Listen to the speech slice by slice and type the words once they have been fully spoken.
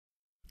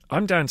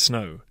I'm Dan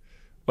Snow.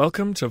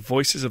 Welcome to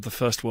Voices of the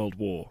First World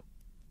War.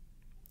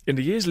 In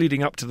the years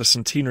leading up to the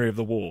centenary of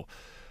the war,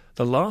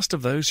 the last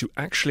of those who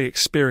actually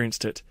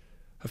experienced it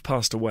have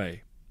passed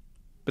away.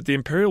 But the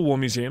Imperial War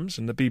Museums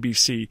and the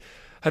BBC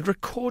had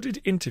recorded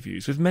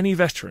interviews with many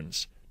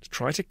veterans to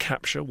try to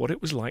capture what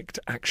it was like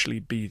to actually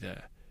be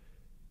there.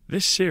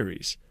 This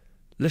series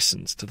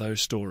listens to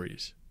those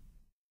stories.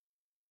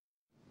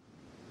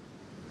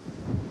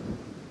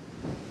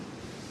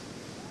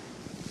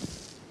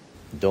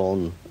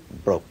 Dawn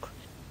broke,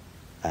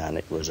 and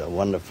it was a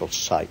wonderful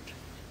sight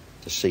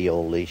to see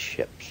all these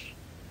ships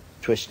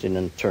twisting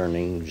and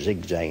turning,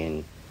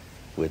 zigzagging,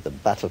 with the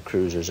battle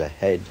cruisers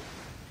ahead,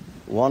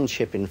 one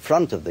ship in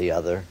front of the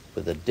other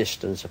with a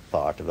distance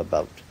apart of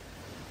about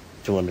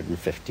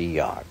 250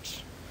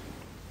 yards.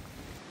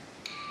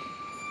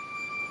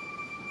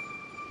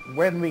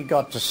 When we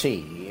got to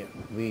sea,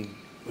 we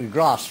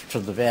grasped to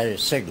the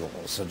various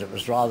signals that it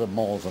was rather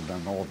more than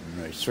an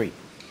ordinary sweep.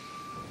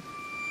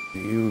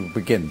 You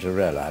begin to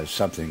realize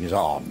something is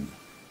on.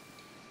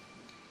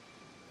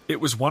 It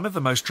was one of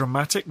the most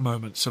dramatic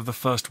moments of the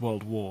First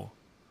World War.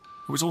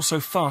 It was also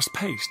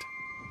fast-paced,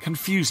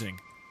 confusing,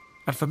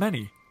 and for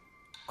many,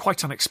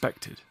 quite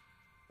unexpected.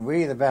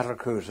 We, the battle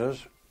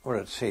cruisers, were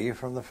at sea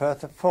from the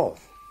 1st to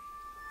 4th,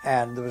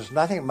 and there was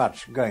nothing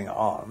much going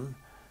on,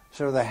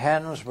 so the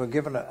hands were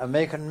given a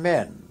make and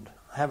mend,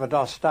 have a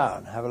doss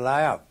down, have a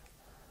lie up.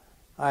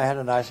 I had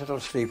a nice little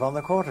sleep on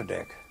the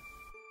quarterdeck.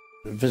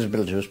 The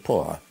visibility was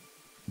poor,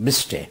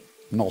 misty,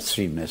 North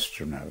Sea mist,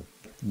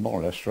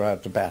 more or less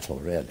throughout the battle,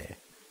 really.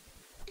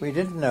 We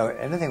didn't know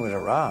anything was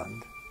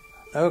around,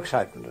 no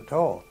excitement at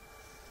all.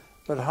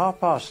 But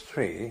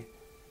 3:30,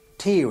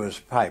 tea was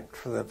piped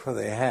for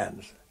the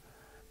hands.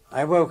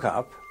 I woke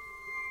up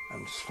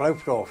and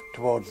sloped off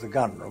towards the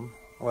gunroom,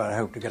 where I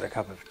hoped to get a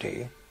cup of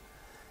tea,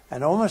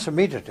 and almost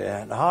immediately,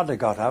 and hardly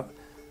got up,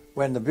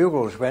 when the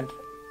bugles went,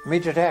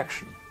 immediate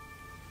action.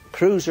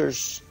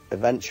 Cruisers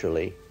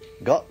eventually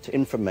got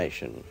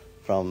information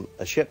from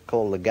a ship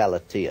called the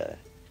Galatea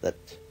that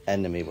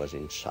enemy was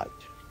in sight.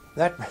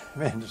 That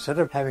meant instead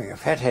of having a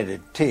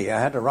fat-headed tea, I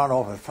had to run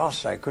off as fast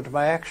as I could to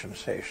my action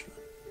station.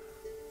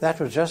 That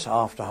was just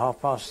after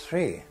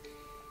 3:30.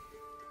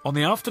 On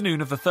the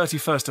afternoon of the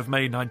 31st of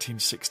May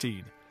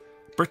 1916,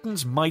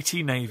 Britain's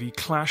mighty navy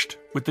clashed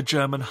with the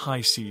German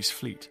High Seas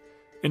Fleet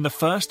in the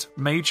first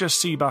major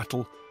sea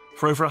battle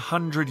for over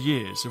 100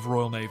 years of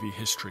Royal Navy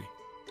history.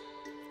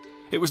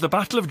 It was the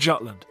Battle of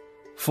Jutland,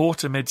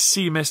 fought amid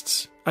sea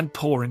mists and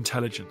poor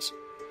intelligence,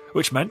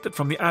 which meant that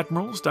from the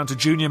admirals down to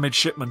junior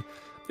midshipmen,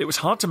 it was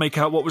hard to make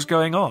out what was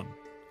going on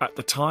at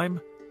the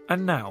time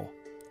and now,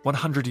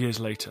 100 years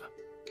later.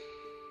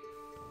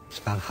 It's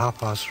about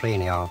 3:30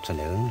 in the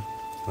afternoon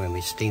when we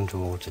steamed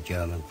towards the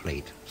German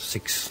fleet,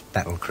 6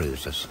 battle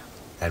cruisers,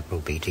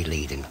 Admiral Beatty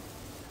leading.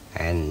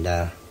 And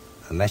a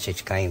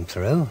message came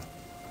through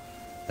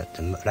that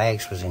the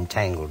rags was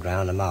entangled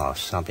round the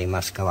mast, somebody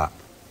must go up.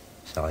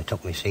 So I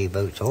took my sea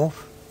boots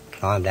off,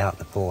 climbed out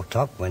the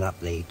foretop, went up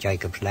the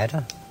Jacob's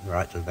ladder,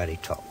 right to the very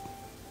top.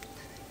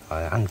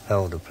 I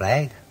unfurled the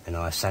flag and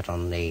I sat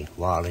on the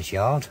wireless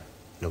yard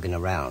looking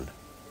around.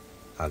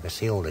 I could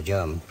see all the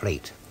German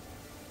fleet.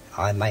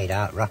 I made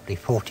out roughly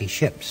 40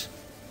 ships.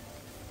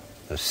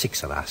 There were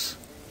 6 of us.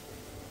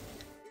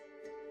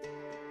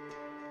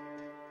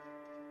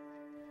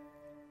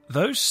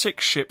 Those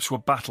 6 ships were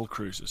battle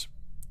cruisers,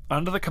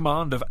 under the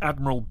command of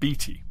Admiral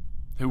Beatty,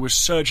 who was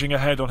surging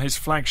ahead on his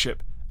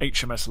flagship,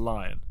 HMS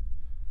Lion.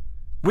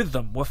 With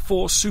them were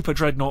 4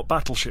 super-dreadnought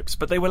battleships,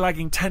 but they were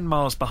lagging 10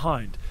 miles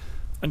behind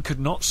and could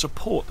not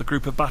support the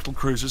group of battle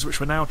cruisers which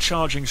were now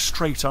charging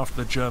straight after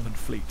the German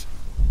fleet.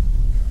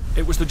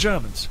 It was the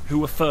Germans who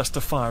were first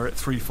to fire at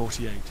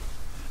 3:48.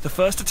 The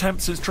first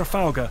attempt since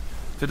Trafalgar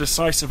to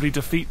decisively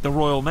defeat the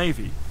Royal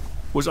Navy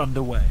was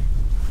underway.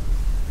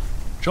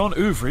 John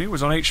Ouvry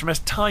was on HMS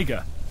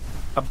Tiger,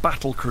 a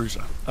battle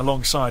cruiser,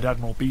 alongside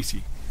Admiral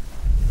Beatty.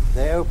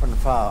 They opened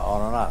fire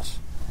on us,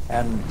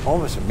 and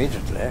almost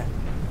immediately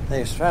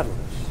they straddled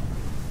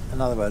us.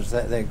 In other words,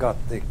 they got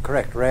the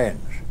correct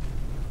range.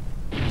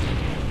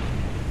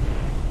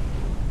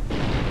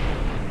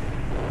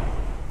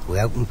 We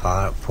opened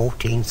fire at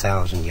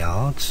 14,000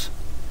 yards,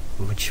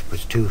 which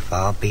was too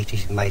far.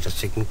 Beatty made a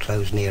signal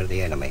close near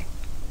the enemy,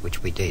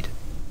 which we did.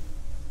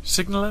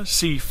 Signaller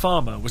C.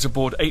 Farmer was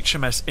aboard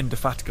HMS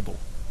Indefatigable,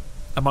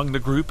 among the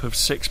group of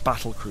 6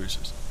 battle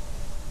cruisers.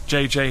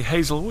 J.J.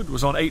 Hazelwood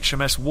was on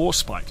HMS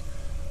Warspite,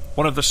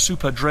 one of the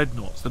super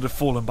dreadnoughts that had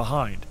fallen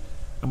behind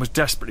and was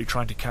desperately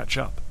trying to catch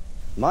up.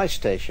 My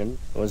station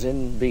was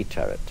in B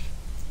turret.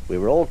 We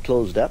were all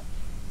closed up,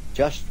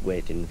 just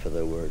waiting for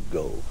the word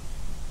go.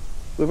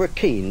 We were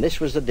keen. This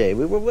was the day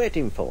we were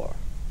waiting for.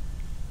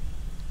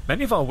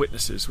 Many of our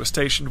witnesses were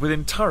stationed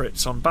within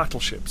turrets on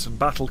battleships and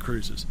battle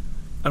cruisers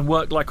and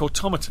worked like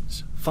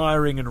automatons,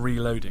 firing and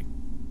reloading.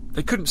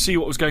 They couldn't see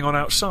what was going on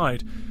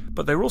outside,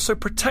 but they were also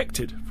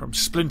protected from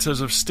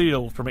splinters of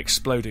steel from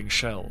exploding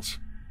shells.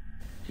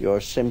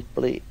 You're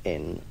simply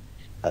in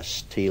a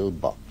steel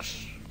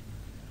box.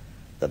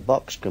 The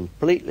box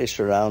completely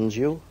surrounds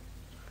you,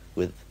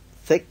 with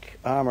thick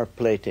armour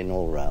plating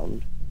all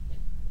round,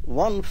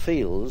 one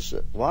feels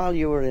that while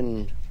you are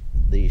in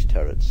these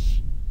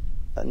turrets,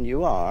 and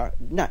you are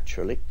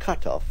naturally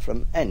cut off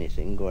from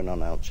anything going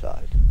on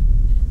outside,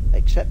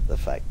 except the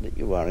fact that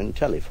you are in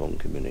telephone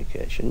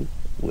communication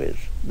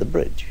with the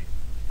bridge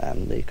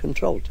and the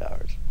control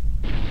towers.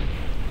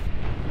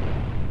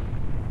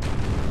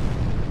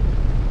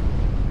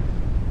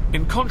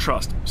 In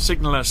contrast,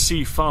 signaller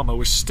C. Farmer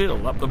was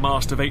still up the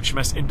mast of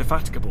HMS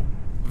Indefatigable,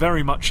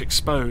 very much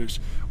exposed,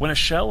 when a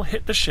shell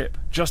hit the ship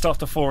just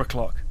after 4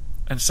 o'clock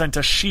and sent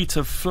a sheet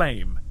of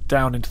flame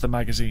down into the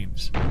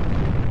magazines. There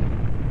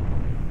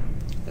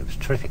was a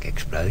terrific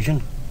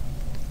explosion.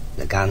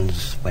 The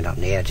guns went up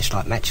in the air just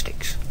like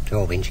matchsticks,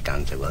 12-inch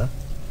guns they were,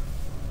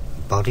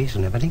 bodies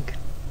and everything.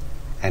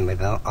 And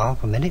within about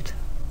half a minute,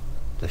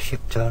 the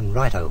ship turned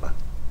right over,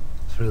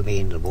 threw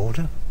me into the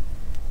water.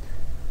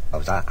 I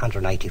was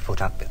 180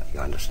 foot up, you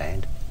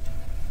understand,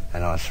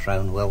 and I was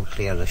thrown well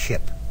clear of the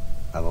ship,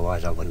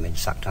 otherwise I would have been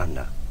sucked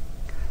under.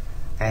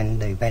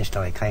 And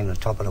eventually I came to the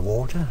top of the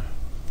water.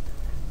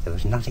 There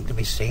was nothing to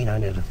be seen,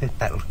 only the 5th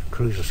Battle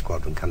Cruiser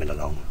Squadron coming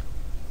along.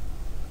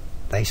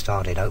 They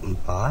started open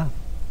fire.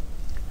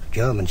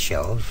 German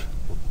shells,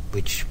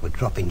 which were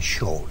dropping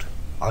short.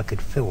 I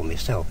could feel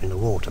myself in the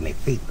water, my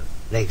feet,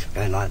 legs were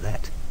going like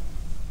that.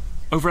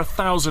 Over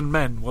 1,000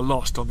 men were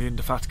lost on the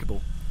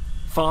Indefatigable.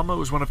 Farmer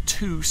was one of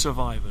 2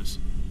 survivors.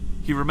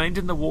 He remained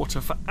in the water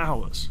for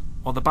hours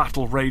while the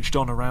battle raged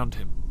on around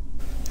him.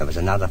 There was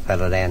another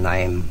fellow there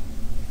named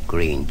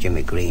Green,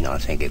 Jimmy Green I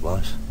think it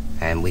was,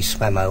 and we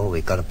swam over,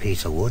 we got a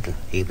piece of wood.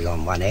 He was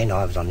on one end,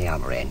 I was on the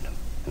other end.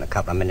 And a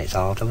couple of minutes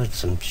afterwards,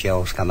 some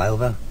shells come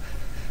over.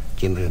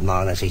 Jimmy was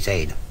minus his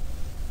head.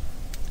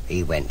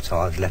 He went, so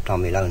I was left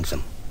on my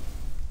lonesome.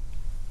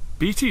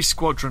 Beatty's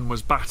squadron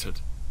was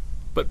battered,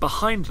 but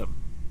behind them,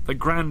 the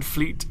Grand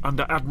Fleet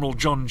under Admiral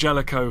John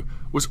Jellicoe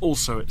was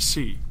also at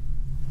sea.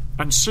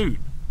 And soon,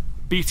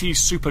 Beatty's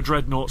super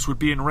dreadnoughts would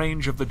be in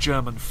range of the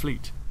German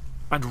fleet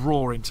and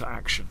roar into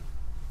action.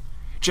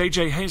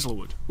 J.J.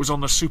 Hazelwood was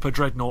on the super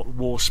dreadnought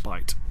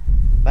Warspite.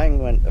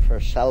 Bang went the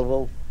first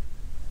salvo,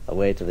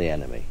 away to the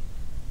enemy,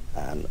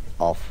 and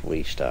off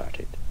we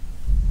started.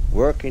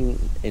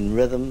 Working in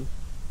rhythm,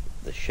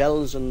 the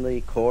shells and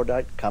the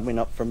cordite coming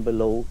up from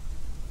below,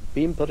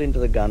 being put into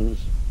the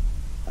guns,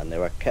 and they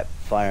were kept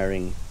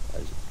firing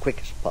as quick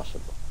as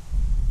possible.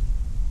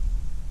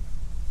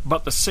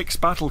 But the 6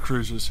 battle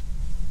cruisers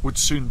would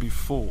soon be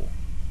 4.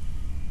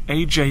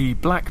 A.J.E.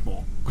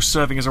 Blackmore was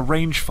serving as a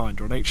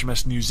rangefinder on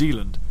HMS New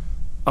Zealand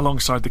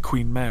alongside the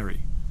Queen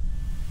Mary.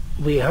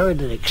 We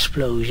heard an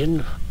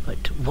explosion,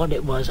 but what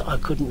it was I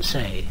couldn't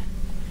say.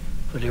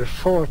 But her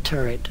fore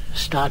turret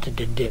started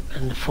to dip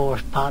in the fore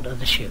part of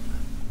the ship.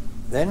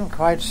 Then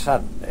quite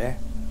suddenly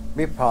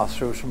we passed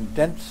through some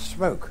dense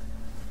smoke,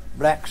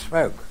 black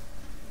smoke.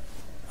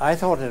 I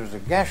thought it was a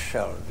gas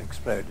shell that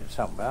exploded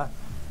somewhere,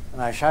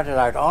 and I shouted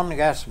out, "On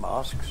gas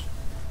masks!"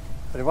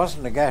 But it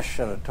wasn't a gas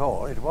shell at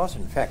all. It was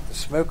in fact the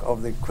smoke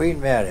of the Queen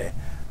Mary,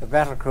 the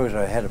battle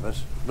cruiser ahead of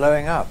us,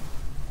 blowing up.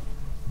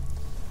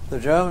 The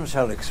German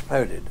shell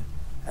exploded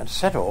and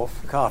set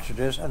off the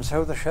cartridges and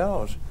so the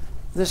shells.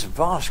 This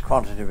vast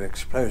quantity of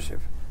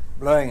explosive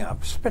blowing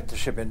up split the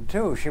ship in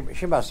two.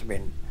 She must have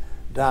been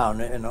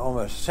down in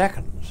almost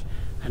seconds.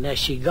 And as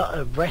she got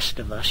abreast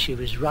of us, she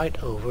was right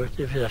over.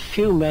 There was a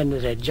few men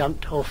that had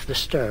jumped off the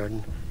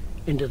stern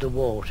into the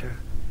water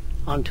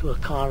onto a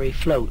carry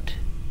float.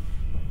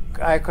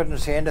 I couldn't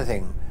see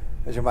anything,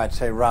 as you might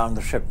say, round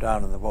the ship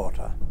down in the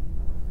water.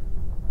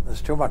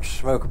 There's too much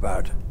smoke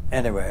about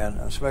anyway,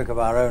 and smoke of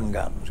our own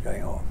guns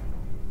going off.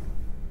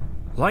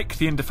 Like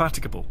the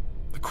Indefatigable,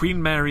 the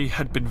Queen Mary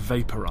had been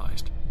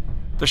vaporised.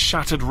 The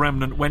shattered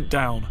remnant went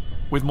down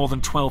with more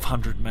than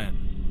 1,200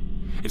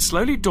 men. It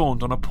slowly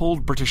dawned on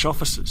appalled British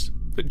officers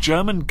that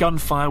German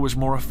gunfire was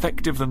more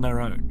effective than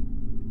their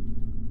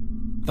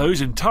own.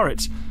 Those in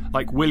turrets,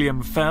 like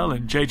William Fell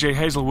and J.J.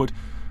 Hazelwood,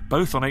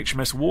 both on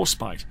HMS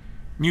Warspite,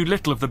 knew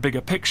little of the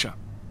bigger picture,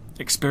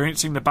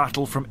 experiencing the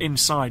battle from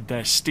inside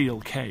their steel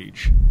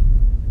cage.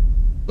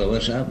 There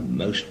was a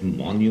most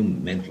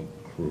monumental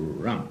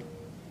crump.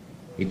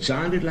 It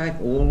sounded like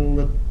all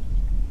the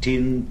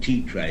tin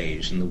tea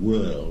trays in the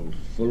world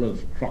full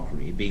of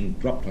crockery being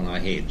dropped on our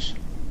heads.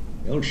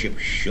 The old ship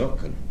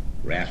shook and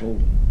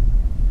rattled.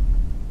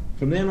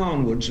 From then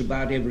onwards,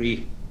 about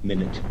every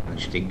minute, I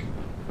think,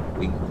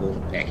 we caught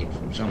a packet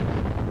from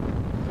somewhere.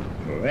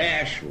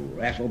 Crash,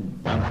 rattle,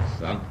 bump,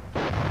 thump.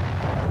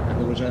 And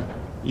there was a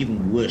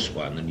even worse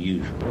one than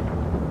usual,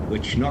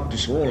 which knocked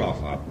us all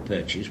off our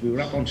perches. We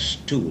were up on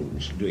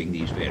stools doing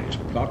these various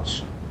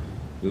plots.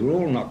 We were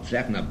all knocked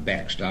flat on our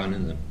backs down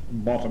in the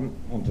bottom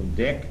onto the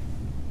deck.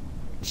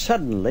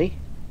 Suddenly,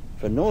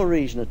 for no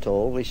reason at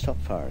all, we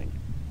stopped firing.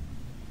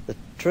 The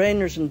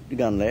trainers and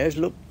gun layers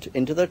looked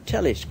into their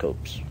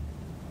telescopes,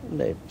 and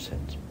they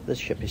said, "The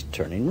ship is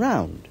turning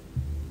round."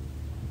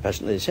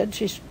 Presently they said,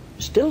 "She's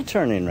still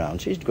turning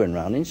round, she's going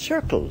round in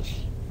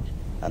circles."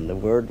 And the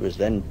word was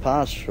then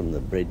passed from the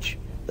bridge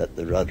that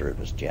the rudder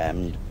was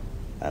jammed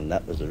and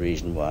that was the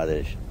reason why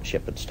the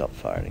ship had stopped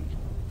firing.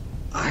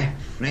 I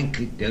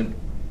frankly don't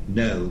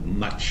know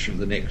much of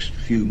the next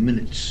few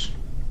minutes,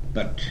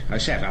 but I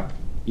sat up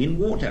in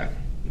water,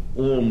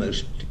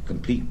 almost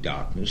complete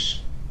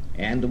darkness,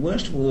 and the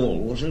worst of all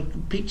was a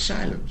complete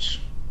silence.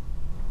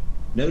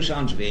 No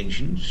sounds of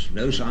engines,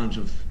 no sounds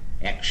of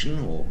action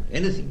or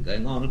anything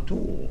going on at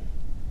all.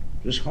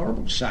 Just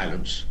horrible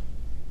silence,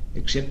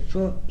 except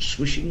for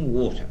swishing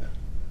water.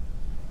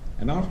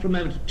 And after a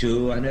moment or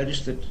two, I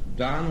noticed that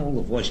down all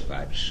the voice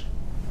pipes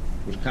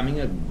was coming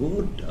a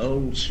good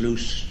old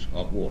sluice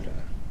of water,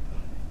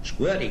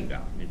 squirting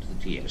down into the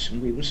TS,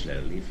 and we were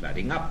slowly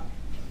flooding up.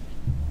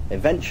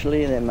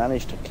 Eventually they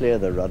managed to clear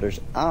the rudders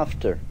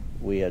after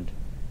we had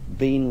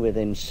been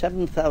within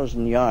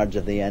 7,000 yards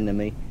of the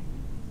enemy,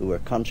 who were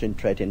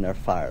concentrating their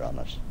fire on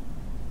us.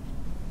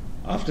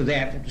 After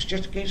that, it was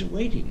just a case of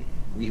waiting.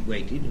 We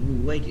waited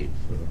and we waited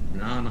for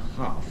an hour and a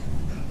half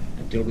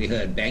until we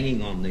heard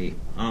banging on the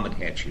armoured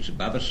hatches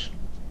above us,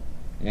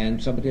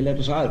 and somebody let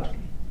us out.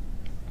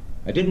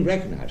 I didn't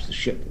recognize the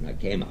ship when I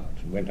came out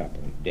and went up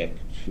on deck.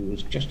 She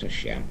was just a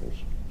shambles.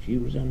 She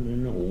was in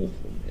an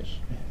awful mess.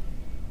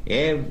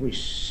 Every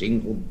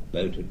single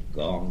boat had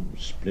gone,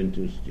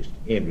 splinters just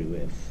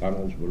everywhere.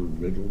 Funnels were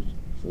riddled,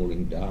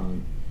 falling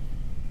down.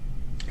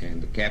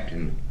 And the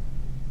captain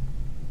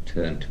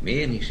turned to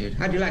me and he said,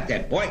 "How do you like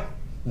that, boy?"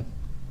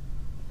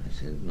 I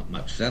said, "Not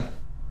much, sir."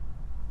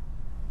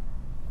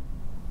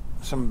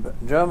 Some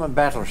German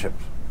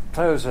battleships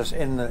closed us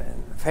in the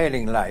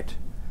failing light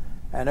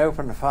and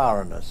opened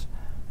fire on us.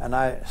 And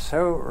I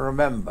so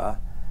remember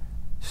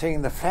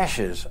seeing the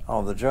flashes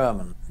of the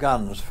German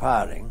guns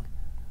firing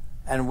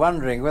and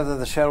wondering whether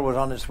the shell was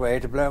on its way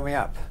to blow me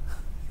up.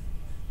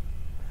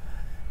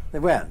 They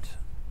weren't.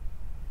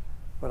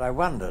 But I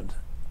wondered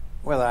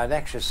whether I'd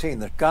actually seen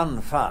the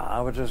gun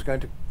fire which was going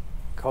to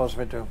cause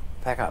me to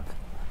pack up.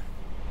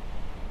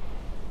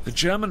 The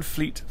German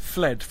fleet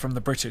fled from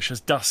the British as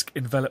dusk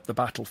enveloped the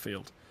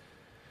battlefield.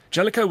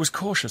 Jellicoe was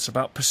cautious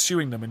about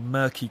pursuing them in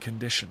murky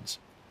conditions.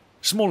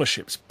 Smaller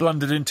ships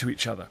blundered into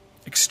each other,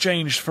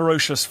 exchanged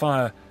ferocious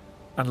fire,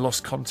 and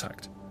lost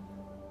contact.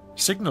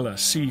 Signaller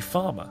C.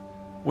 Farmer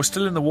was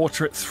still in the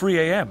water at 3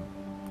 a.m,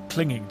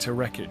 clinging to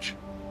wreckage.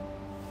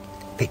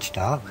 Pitch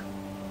dark.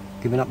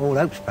 Giving up all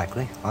hopes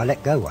practically. I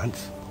let go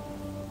once.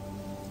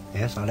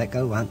 Yes, I let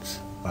go once.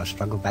 I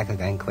struggled back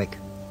again quick.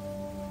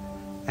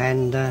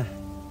 And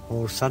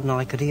all of a sudden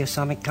I could hear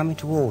something coming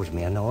towards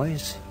me, a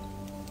noise.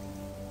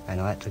 And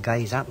I had to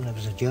gaze up and there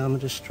was a German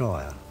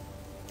destroyer.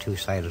 2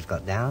 sailors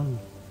got down,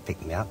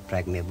 picked me up,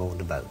 dragged me aboard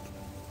the boat.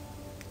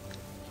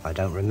 I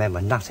don't remember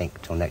nothing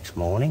till next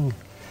morning.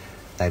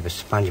 They were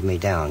sponging me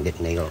down,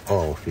 getting the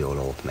oil fuel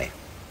off me.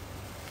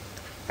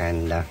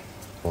 And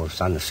all of a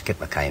sudden the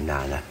skipper came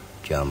down, the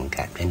German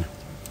captain.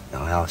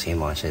 And I asked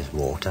him, I says,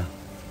 "Water?"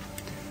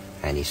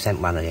 And he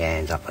sent one of the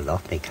hands up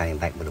aloft and he came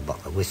back with a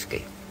bottle of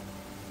whiskey,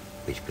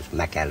 which was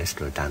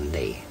McAllister of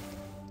Dundee.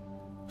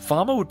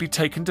 Farmer would be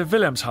taken to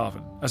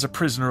Wilhelmshaven as a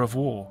prisoner of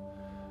war,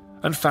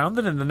 and found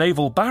that in the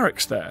naval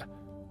barracks there,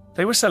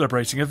 they were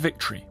celebrating a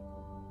victory.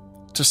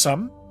 To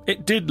some,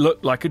 it did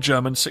look like a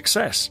German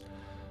success.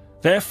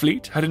 Their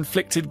fleet had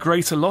inflicted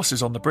greater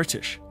losses on the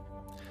British.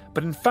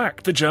 But in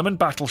fact, the German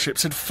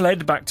battleships had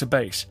fled back to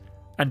base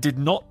and did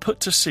not put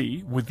to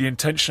sea with the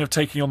intention of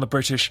taking on the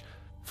British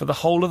for the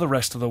whole of the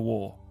rest of the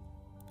war.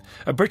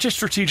 A British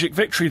strategic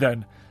victory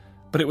then,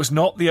 but it was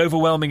not the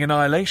overwhelming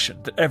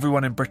annihilation that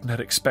everyone in Britain had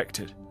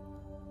expected.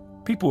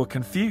 People were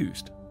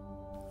confused.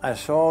 I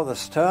saw the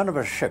stern of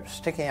a ship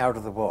sticking out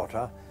of the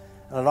water,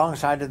 and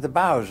alongside it the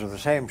bows of the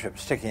same ship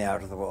sticking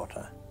out of the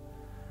water.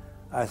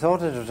 I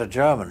thought it was a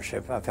German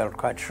ship. I felt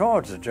quite sure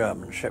it was a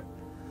German ship.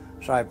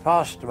 So I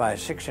passed my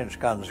 6-inch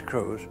guns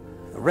cruise.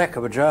 The wreck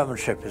of a German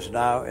ship is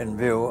now in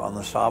view on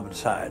the starboard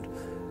side,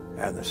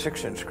 and the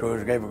 6-inch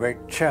cruise gave a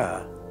great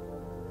cheer.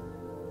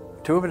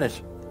 2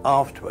 minutes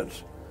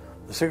afterwards,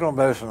 the signal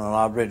boatswain on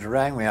our bridge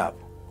rang me up.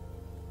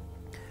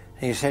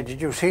 He said,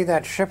 "Did you see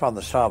that ship on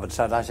the starboard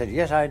side?" I said,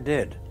 "Yes, I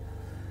did."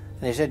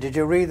 And he said, "Did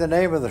you read the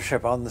name of the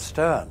ship on the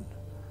stern?"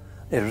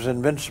 It was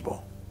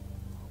Invincible.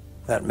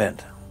 That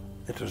meant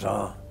it was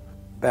our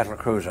battle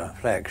cruiser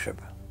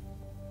flagship.